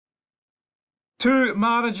Two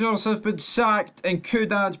managers have been sacked, and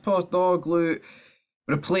could Ange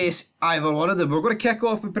replace either one of them? We're going to kick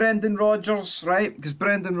off with Brendan Rodgers, right? Because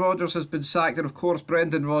Brendan Rodgers has been sacked, and of course,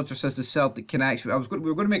 Brendan Rodgers has the Celtic connection. We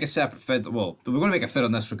were going to make a separate vid, well, but we're going to make a vid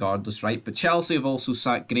on this regardless, right? But Chelsea have also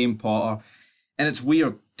sacked Graham Potter, and it's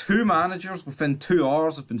weird. Two managers within 2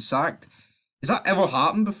 hours have been sacked. Has that ever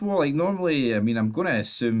happened before? Like, normally, I mean, I'm going to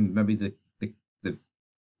assume maybe the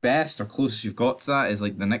best or closest you've got to that is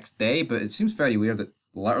like the next day, but it seems very weird that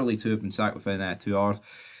literally two have been sacked within 2 hours.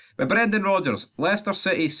 But Brendan Rodgers, Leicester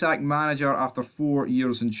City sacked manager after 4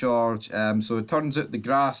 years in charge. So it turns out the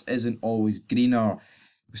grass isn't always greener.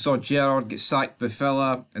 We saw Gerrard get sacked by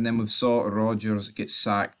Villa, and then we saw Rodgers get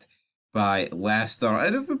sacked by Leicester.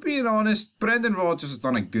 And if we're being honest, Brendan Rodgers has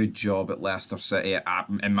done a good job at Leicester City,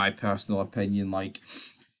 in my personal opinion. Like,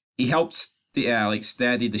 he helped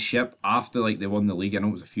steady the ship after they won the league. I know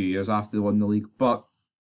it was a few years after they won the league, but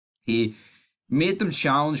he made them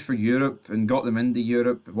challenge for Europe and got them into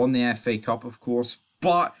Europe. Won the FA Cup, of course,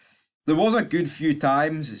 but there was a good few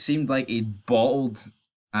times it seemed like he'd bottled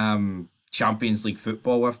Champions League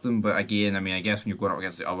football with them. But again, I mean, I guess when you're going up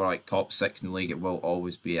against the other top six in the league, it will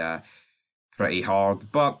always be pretty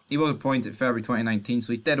hard. But he was appointed February 2019,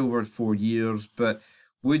 so he did over 4 years. But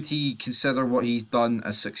would he consider what he's done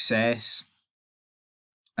a success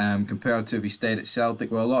compared to if he stayed at Celtic?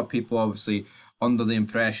 Well, a lot of people obviously under the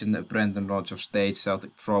impression that if Brendan Rodgers stayed,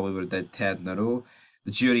 Celtic probably would have did 10 in a row.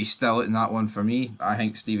 The jury's still out in that one for me. I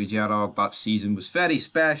think Stevie Gerrard that season was very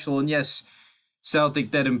special, and yes, Celtic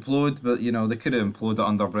did implode, but they could have imploded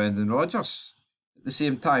under Brendan Rodgers at the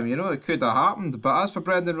same time. It could have happened. But as for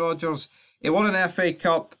Brendan Rodgers, he won an FA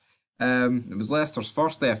Cup. It was Leicester's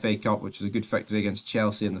first FA Cup, which was a good victory against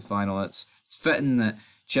Chelsea in the final. It's fitting that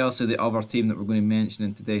Chelsea, the other team that we're going to mention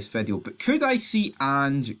in today's video. But could I see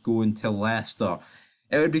Ange going to Leicester?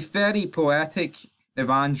 It would be very poetic if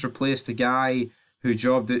Ange replaced the guy who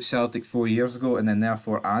jobbed at Celtic 4 years ago, and then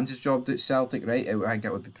therefore Ange has jobbed at Celtic, right? I think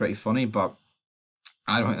that would be pretty funny, but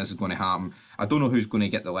I don't think this is going to happen. I don't know who's going to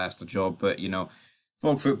get the Leicester job, but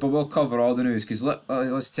Folk Football will cover all the news, because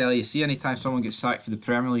let's tell you, see, anytime someone gets sacked for the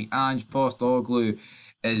Premier League, Ange Postecoglou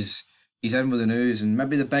he's in with the news, and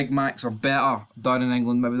maybe the Big Macs are better down in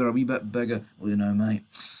England. Maybe they're a wee bit bigger. Well, mate,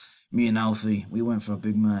 me and Alfie, we went for a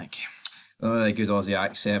Big Mac. Not really good Aussie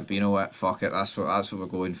accent, but you know what? Fuck it. That's what we're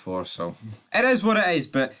going for. So it is what it is.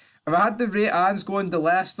 But if I had to rate Ange going to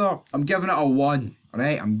Leicester, I'm giving it a 1.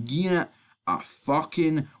 Right? I'm giving it a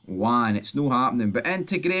fucking 1. It's no happening. But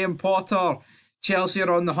into Graham Potter. Chelsea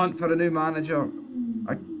are on the hunt for a new manager.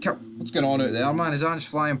 What's going on out there, man? Is Ange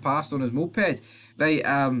flying past on his moped? Right,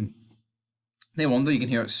 no wonder you can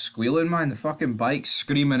hear it squealing, man. The fucking bike's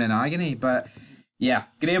screaming in agony. But yeah,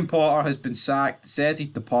 Graham Potter has been sacked. It says he's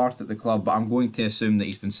departed the club, but I'm going to assume that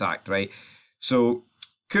he's been sacked, right? So,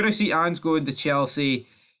 could I see Ange going to Chelsea?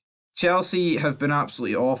 Chelsea have been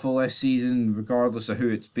absolutely awful this season, regardless of who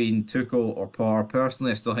it's been, Tuchel or Potter.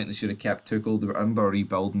 Personally, I still think they should have kept Tuchel. They were under a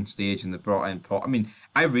rebuilding stage and they brought in Potter. I mean,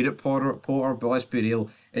 I read it Potter, but let's be real.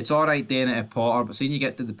 It's alright doing it at Potter, but seeing you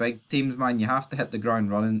get to the big teams, man, you have to hit the ground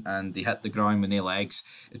running, and they hit the ground with no legs.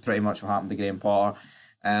 It's pretty much what happened to Graham Potter.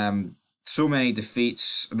 So many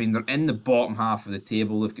defeats. I mean, they're in the bottom half of the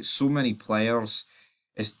table. They've got so many players.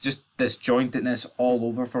 It's just disjointedness all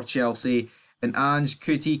over for Chelsea. And Ange,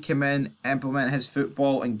 could he come in, implement his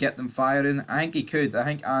football and get them firing? I think he could. I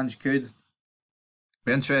think Ange could.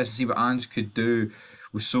 Be interested to see what Ange could do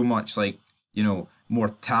with so much, more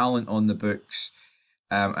talent on the books,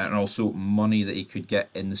 and also money that he could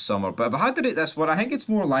get in the summer. But if I had to rate this one, I think it's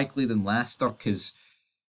more likely than Leicester, because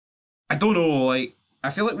I don't know, I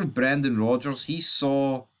feel like with Brendan Rodgers, he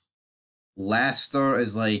saw Leicester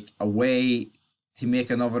as a way to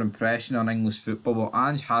make another impression on English football. Well,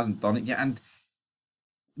 Ange hasn't done it yet, and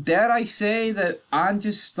dare I say that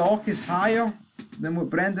Ange's stock is higher than what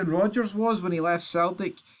Brendan Rodgers was when he left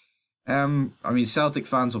Celtic. I mean, Celtic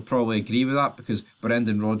fans will probably agree with that because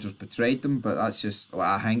Brendan Rodgers betrayed them, but that's just what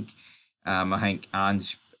I think. I think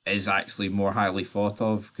Ange is actually more highly thought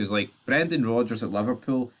of, because Brendan Rodgers at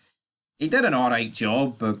Liverpool, he did an alright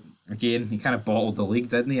job, but again, he kind of bottled the league,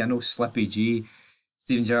 didn't he? I know Slippy G,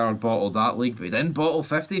 Steven Gerrard bottled that league, but he didn't bottle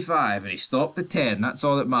 55 and he stopped at 10. That's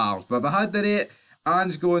all that matters. But if I had to rate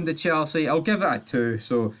Ange going to Chelsea, I'll give it a 2.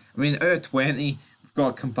 So, I mean, out of 20, we've got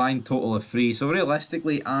a combined total of 3. So,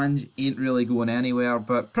 realistically, Ange ain't really going anywhere.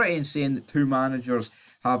 But pretty insane that 2 managers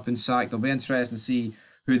have been sacked. It'll be interesting to see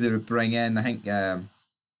who they would bring in. I think,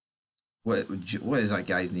 what is that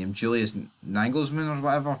guy's name? Julius Nagelsmann or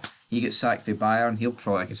whatever. He gets sacked for Bayern.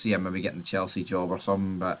 I can see him maybe getting the Chelsea job or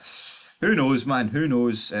something. But who knows, man? Who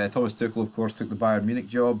knows? Thomas Tuchel, of course, took the Bayern Munich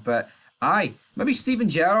job. But Aye, maybe Steven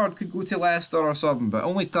Gerrard could go to Leicester or something, but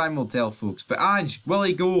only time will tell, folks. But Ange, will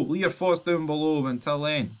he go? Leave your thoughts down below. Until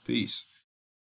then, peace.